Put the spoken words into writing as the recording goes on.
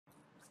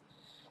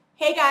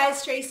Hey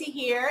guys, Tracy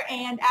here,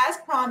 and as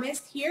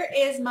promised, here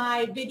is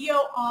my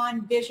video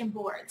on vision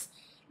boards.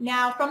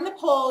 Now, from the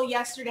poll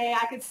yesterday,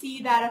 I could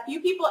see that a few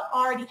people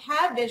already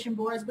have vision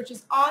boards, which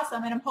is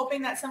awesome, and I'm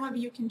hoping that some of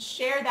you can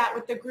share that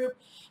with the group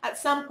at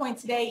some point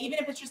today, even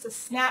if it's just a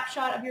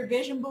snapshot of your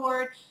vision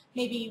board,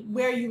 maybe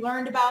where you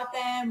learned about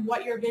them,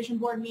 what your vision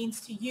board means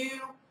to you,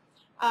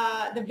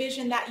 the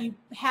vision that you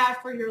have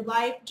for your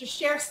life. Just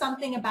share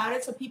something about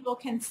it so people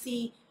can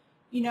see,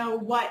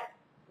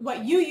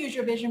 what you use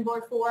your vision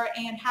board for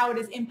and how it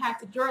has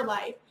impacted your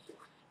life.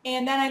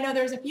 And then I know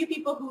there's a few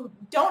people who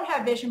don't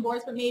have vision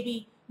boards but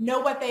maybe know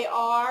what they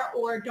are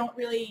or don't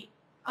really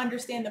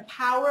understand the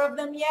power of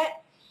them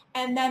yet.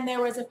 And then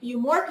there was a few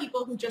more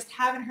people who just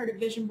haven't heard of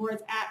vision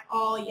boards at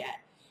all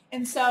yet.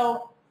 And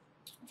so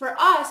for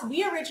us,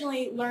 we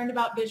originally learned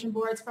about vision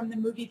boards from the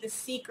movie The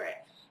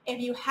Secret. If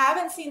you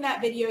haven't seen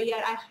that video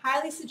yet, I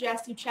highly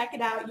suggest you check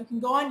it out. You can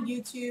go on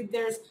YouTube.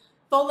 There's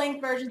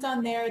full-length versions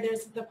on there.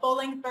 There's the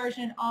full-length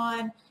version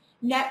on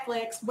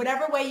Netflix.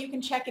 Whatever way you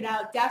can check it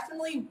out,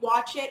 definitely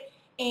watch it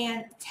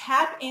and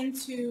tap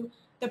into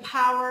the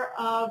power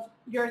of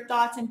your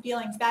thoughts and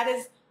feelings. That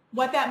is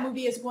what that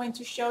movie is going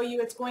to show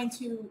you. It's going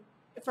to,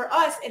 for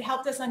us, it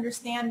helped us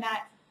understand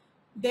that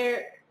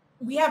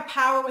we have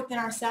power within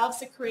ourselves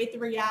to create the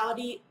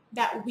reality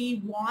that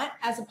we want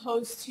as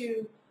opposed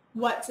to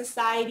what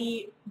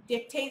society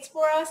dictates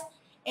for us.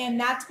 And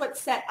that's what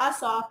set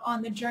us off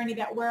on the journey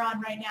that we're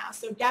on right now.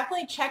 So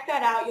definitely check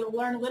that out. You'll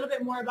learn a little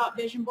bit more about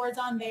vision boards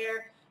on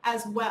there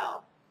as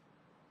well.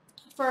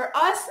 For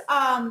us,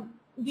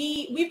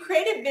 we've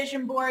created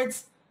vision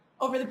boards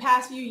over the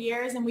past few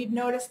years, and we've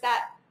noticed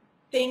that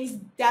things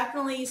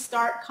definitely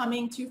start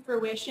coming to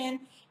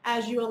fruition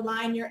as you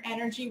align your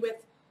energy with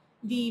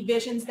the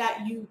visions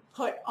that you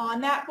put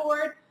on that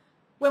board.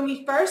 When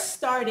we first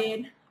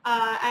started,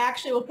 I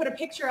actually will put a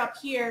picture up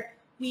here.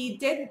 We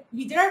did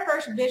our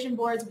first vision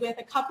boards with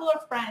a couple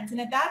of friends, and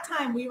at that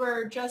time we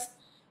were just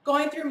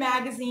going through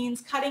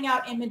magazines, cutting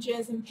out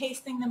images and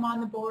pasting them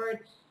on the board,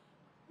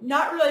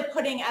 not really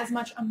putting as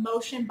much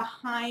emotion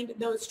behind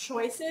those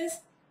choices.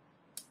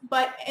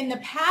 But in the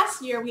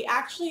past year, we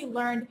actually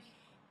learned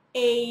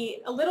a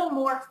little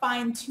more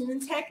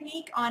fine-tuned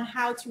technique on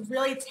how to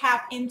really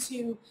tap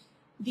into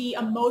the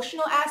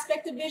emotional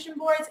aspect of vision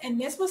boards,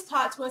 and this was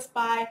taught to us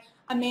by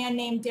a man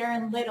named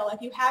Darren Little.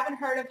 If you haven't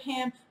heard of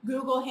him,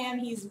 Google him.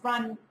 He's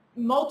run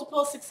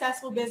multiple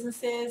successful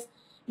businesses,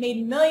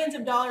 made millions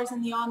of dollars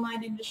in the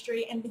online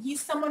industry, and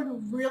he's someone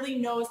who really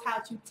knows how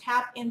to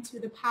tap into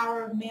the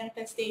power of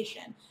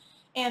manifestation.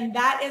 And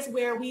that is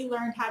where we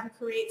learned how to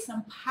create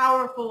some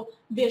powerful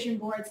vision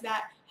boards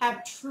that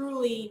have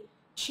truly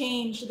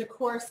changed the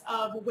course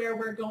of where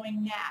we're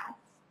going now.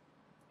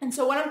 And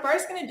so what I'm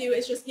first going to do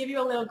is just give you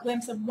a little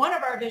glimpse of one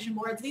of our vision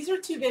boards. These are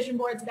two vision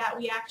boards that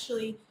we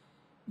actually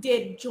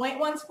did joint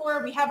ones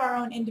for. We have our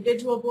own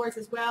individual boards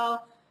as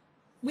well.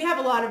 We have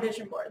a lot of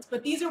vision boards,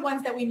 but these are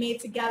ones that we made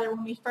together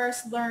when we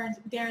first learned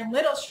Darren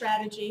Little's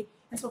strategy.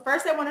 And so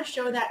first I want to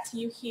show that to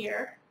you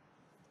here.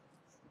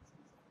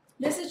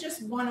 This is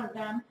just one of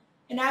them.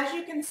 And as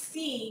you can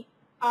see,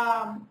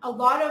 a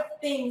lot of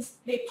things,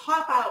 they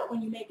pop out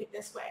when you make it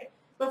this way.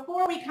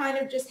 Before we kind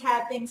of just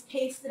had things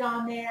pasted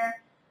on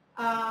there.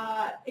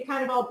 It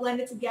kind of all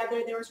blended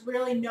together. There was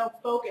really no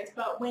focus.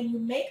 But when you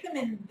make them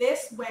in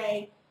this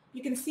way,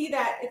 you can see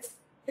that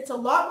it's a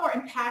lot more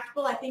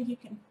impactful. I think you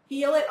can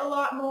feel it a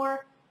lot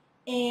more,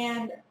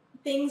 and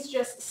things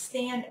just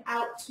stand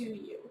out to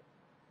you.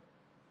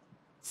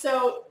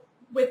 So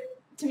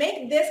to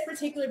make this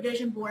particular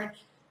vision board,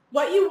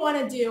 what you want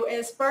to do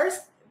is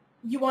first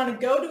you want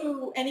to go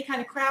to any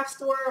kind of craft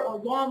store or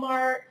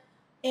Walmart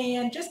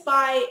and just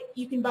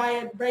you can buy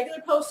a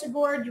regular poster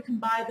board. You can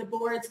buy the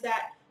boards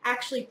that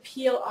actually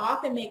peel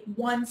off and make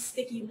one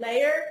sticky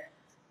layer.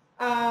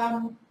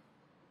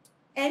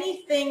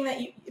 Anything that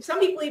some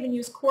people even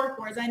use cork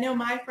boards. I know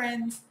my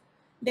friends,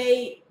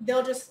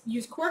 they'll just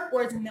use cork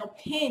boards and they'll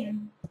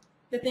pin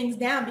the things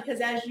down,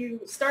 because as you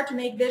start to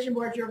make vision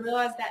boards, you'll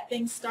realize that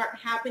things start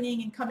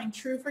happening and coming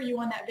true for you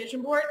on that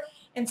vision board.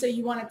 And so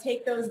you want to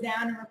take those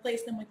down and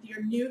replace them with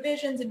your new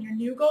visions and your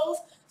new goals.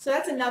 So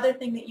that's another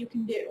thing that you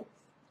can do.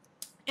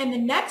 And the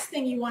next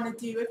thing you want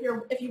to do,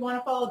 if you want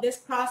to follow this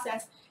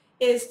process,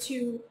 is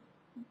to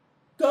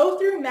go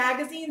through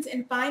magazines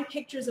and find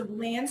pictures of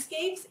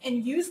landscapes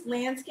and use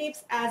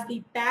landscapes as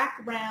the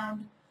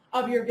background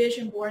of your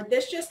vision board.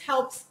 This just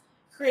helps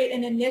create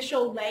an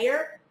initial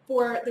layer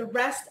for the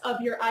rest of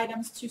your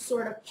items to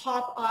sort of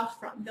pop off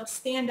from. They'll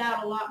stand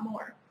out a lot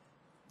more.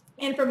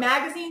 And for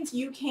magazines,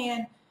 you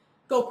can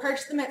go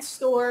purchase them at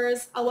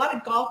stores. A lot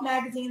of golf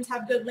magazines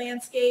have good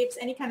landscapes.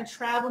 Any kind of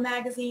travel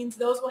magazines,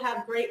 those will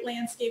have great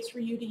landscapes for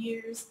you to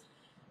use.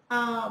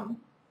 And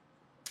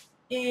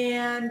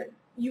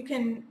you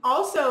can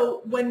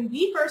also, when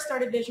we first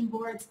started vision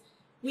boards,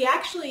 we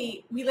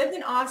lived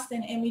in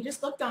Austin, and we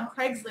just looked on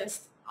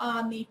Craigslist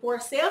on the for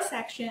sale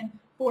section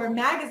for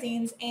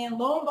magazines, and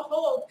lo and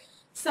behold,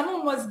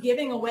 someone was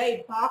giving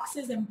away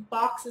boxes and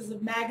boxes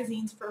of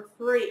magazines for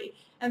free.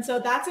 And so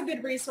that's a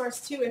good resource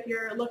too if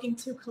you're looking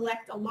to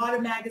collect a lot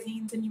of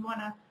magazines and you want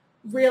to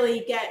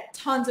really get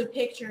tons of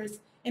pictures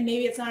and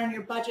maybe it's not in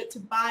your budget to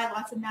buy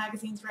lots of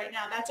magazines right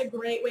now. That's a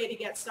great way to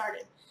get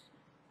started.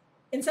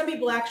 And some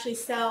people actually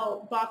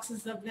sell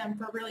boxes of them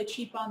for really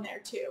cheap on there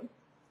too.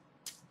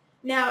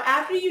 Now,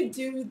 after you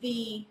do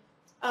the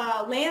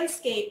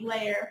landscape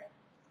layer,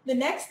 the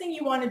next thing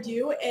you want to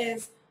do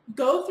is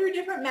go through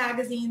different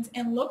magazines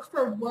and look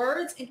for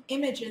words and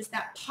images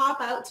that pop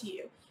out to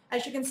you.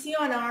 As you can see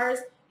on ours,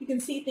 you can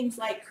see things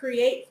like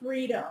create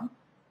freedom,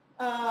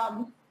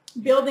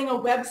 building a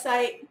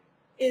website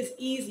is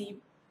easy,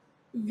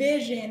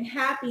 vision,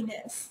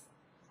 happiness,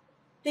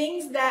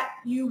 things that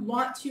you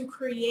want to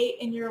create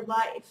in your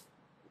life,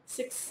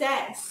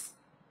 success.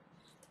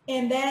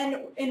 And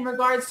then in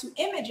regards to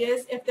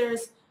images, if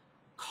there's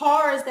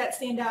cars that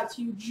stand out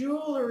to you,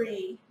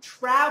 jewelry,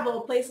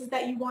 travel, places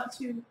that you want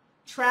to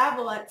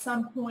travel at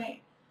some point.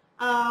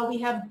 We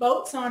have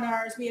boats on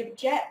ours, we have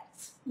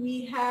jets,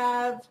 we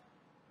have,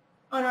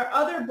 on our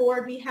other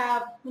board we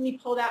have, let me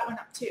pull that one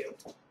up too.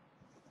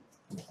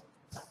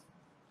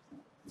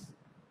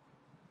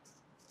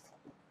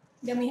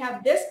 Then we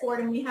have this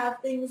board and we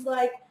have things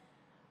like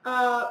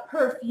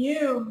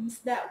perfumes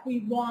that we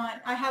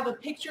want. I have a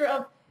picture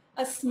of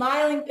a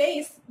smiling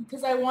face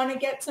because I want to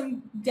get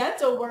some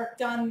dental work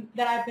done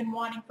that I've been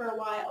wanting for a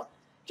while.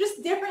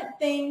 Just different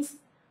things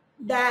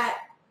that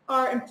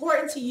are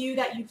important to you,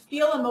 that you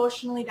feel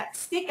emotionally, that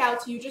stick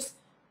out to you. Just,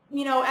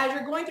 you know, as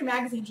you're going through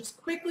magazines,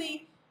 just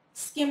quickly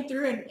skim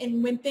through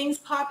and when things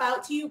pop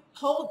out to you,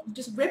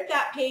 just rip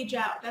that page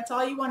out. That's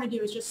all you want to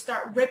do is just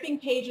start ripping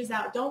pages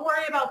out. Don't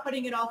worry about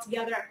putting it all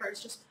together at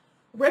first. Just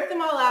rip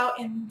them all out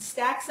and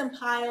stack some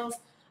piles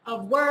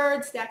of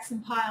words, stack some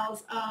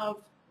piles of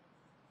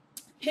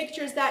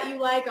pictures that you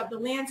like, of the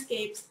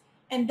landscapes.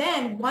 And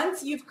then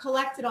once you've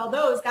collected all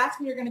those, that's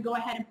when you're going to go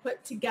ahead and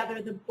put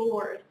together the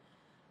board.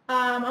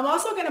 I'm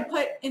also going to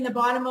put in the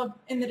bottom of,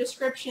 in the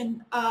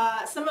description,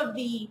 some of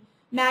the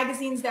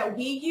magazines that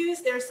we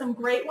use. There's some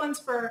great ones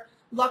for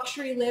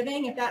luxury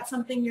living, if that's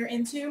something you're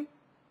into,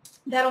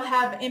 that'll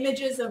have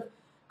images of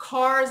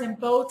cars and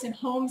boats and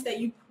homes that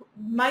you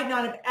might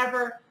not have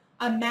ever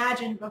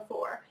imagined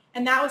before.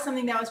 And that was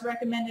something that was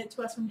recommended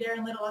to us from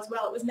Darren Little as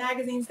well. It was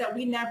magazines that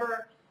we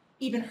never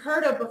even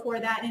heard of before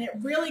that, and it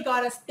really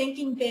got us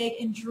thinking big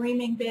and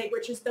dreaming big,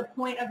 which is the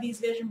point of these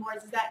vision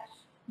boards, is that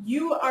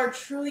you are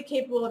truly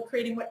capable of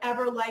creating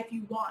whatever life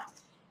you want,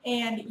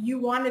 and you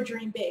want to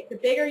dream big. The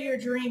bigger your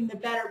dream, the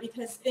better,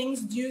 because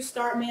things do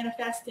start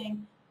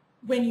manifesting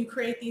when you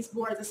create these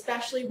boards,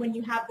 especially when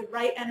you have the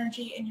right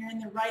energy and you're in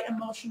the right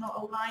emotional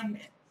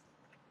alignment.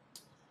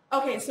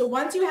 Okay, so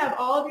once you have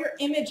all of your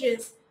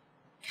images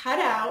cut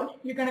out,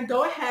 you're going to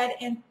go ahead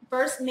and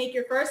first make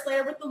your first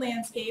layer with the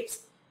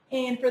landscapes.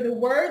 And for the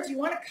words, you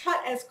want to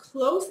cut as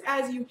close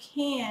as you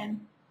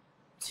can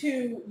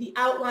to the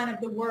outline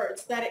of the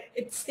words, so that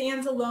it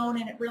stands alone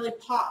and it really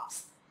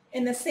pops.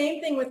 And the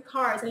same thing with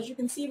cars. As you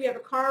can see, we have a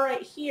car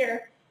right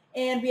here,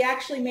 and we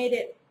actually made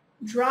it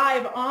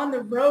drive on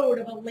the road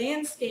of a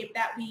landscape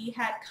that we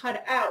had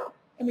cut out.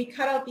 And we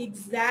cut out the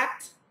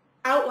exact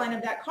outline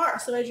of that car.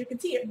 So as you can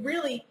see, it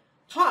really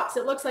pops.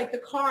 It looks like the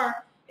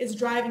car is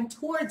driving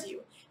towards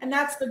you. And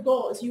that's the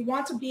goal, is you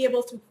want to be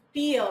able to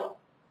feel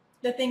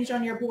the things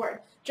on your board.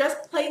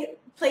 Just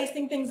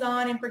placing things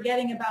on and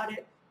forgetting about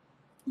it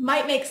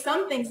might make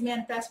some things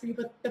manifest for you,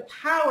 but the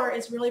power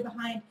is really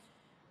behind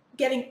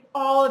getting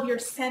all of your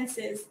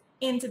senses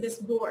into this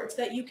board so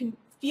that you can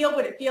feel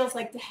what it feels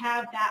like to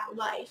have that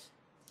life.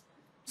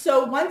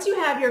 So once you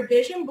have your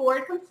vision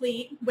board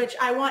complete, which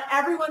I want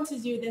everyone to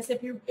do this,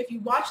 if you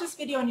watch this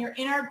video and you're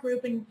in our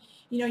group and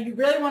you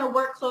really want to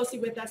work closely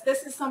with us,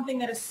 this is something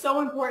that is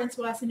so important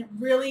to us, and it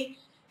really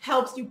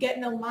helps you get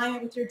in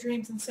alignment with your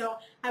dreams. And so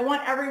I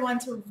want everyone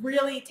to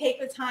really take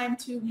the time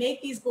to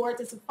make these boards.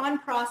 It's a fun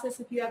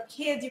process. If you have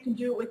kids, you can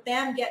do it with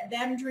them, get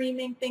them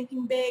dreaming,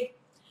 thinking big.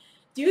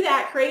 Do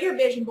that, create your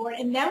vision board,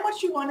 and then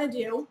what you want to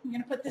do, I'm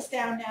going to put this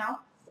down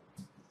now,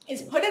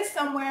 is put it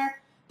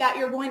somewhere that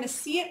you're going to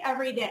see it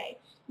every day.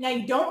 Now,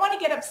 you don't want to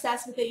get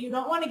obsessed with it. You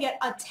don't want to get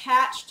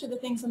attached to the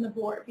things on the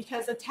board,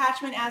 because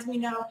attachment, as we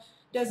know,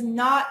 does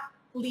not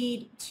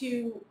lead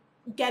to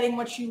getting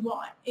what you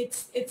want.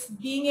 It's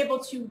being able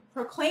to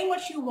proclaim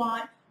what you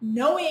want,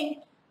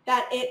 knowing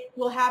that it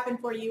will happen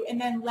for you, and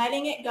then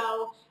letting it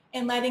go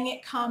and letting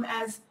it come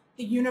as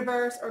the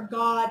universe or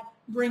God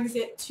brings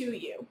it to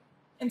you.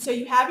 And so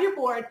you have your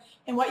board,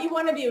 and what you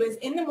want to do is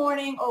in the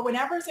morning or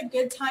whenever is a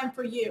good time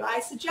for you. I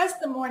suggest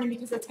the morning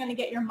because it's going to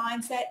get your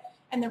mindset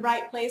in the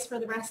right place for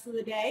the rest of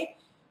the day.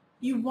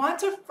 You want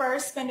to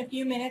first spend a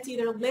few minutes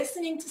either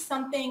listening to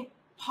something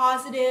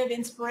positive,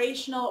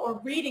 inspirational, or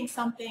reading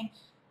something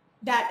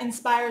that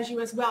inspires you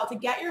as well, to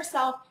get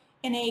yourself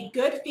in a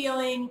good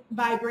feeling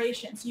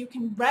vibration so you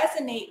can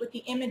resonate with the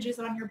images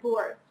on your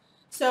board.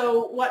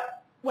 So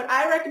what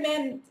I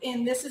recommend,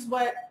 and this is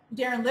what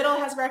Darren Little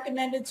has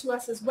recommended to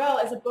us as well,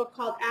 is a book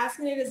called Ask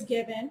and It Is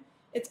Given.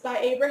 It's by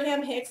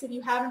Abraham Hicks. If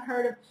you haven't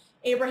heard of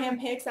Abraham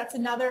Hicks. That's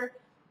another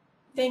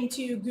thing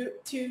to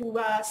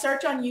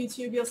search on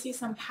YouTube. You'll see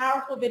some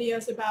powerful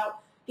videos about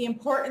the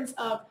importance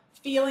of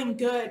feeling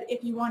good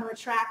if you want to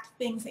attract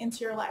things into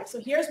your life. So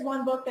here's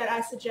one book that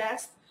I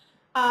suggest.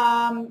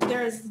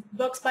 There's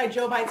books by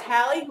Joe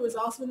Vitale, who is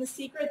also in The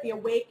Secret. The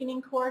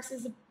Awakening course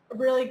is a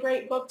really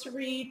great book to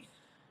read.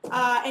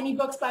 Any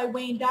books by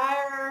Wayne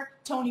Dyer,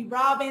 Tony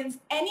Robbins,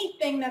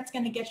 anything that's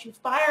going to get you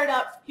fired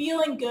up,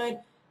 feeling good,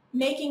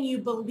 making you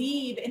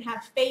believe and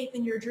have faith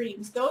in your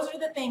dreams. Those are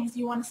the things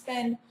you want to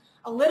spend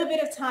a little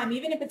bit of time,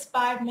 even if it's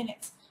 5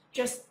 minutes.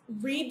 Just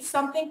read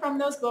something from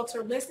those books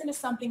or listen to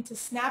something to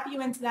snap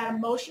you into that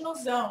emotional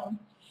zone,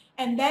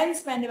 and then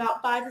spend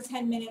about 5 to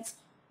 10 minutes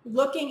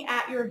looking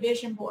at your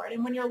vision board.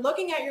 And when you're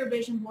looking at your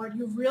vision board,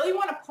 you really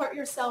want to put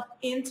yourself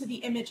into the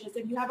images.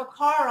 If you have a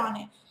car on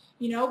it,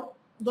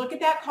 look at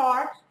that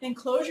car, then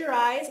close your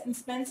eyes and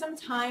spend some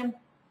time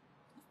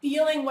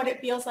feeling what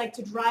it feels like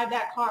to drive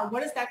that car.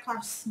 What does that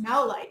car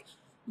smell like?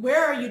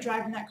 Where are you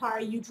driving that car?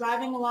 Are you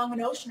driving along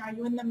an ocean? Are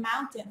you in the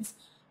mountains?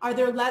 Are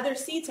there leather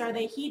seats? Are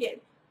they heated?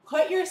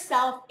 Put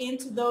yourself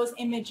into those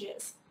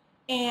images,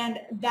 and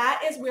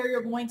that is where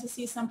you're going to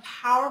see some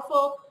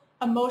powerful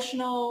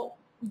emotional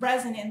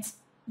resonance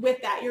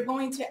with that. You're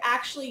going to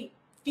actually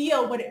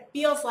feel what it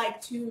feels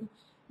like to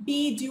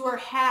be, do, or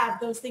have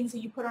those things that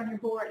you put on your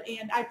board.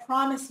 And I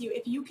promise you,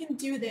 if you can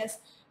do this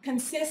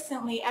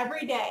consistently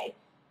every day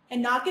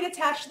and not get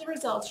attached to the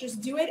results,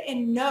 just do it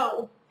and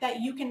know that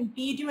you can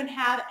be, do, and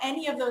have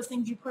any of those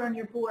things you put on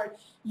your board,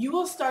 you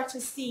will start to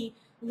see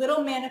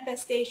little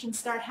manifestations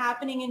start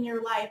happening in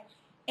your life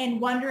and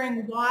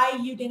wondering why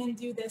you didn't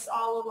do this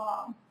all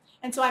along.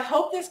 And so I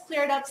hope this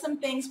cleared up some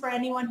things for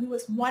anyone who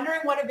was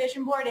wondering what a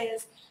vision board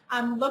is.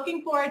 I'm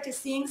looking forward to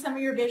seeing some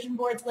of your vision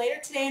boards later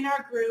today in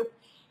our group,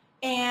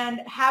 and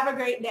have a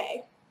great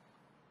day.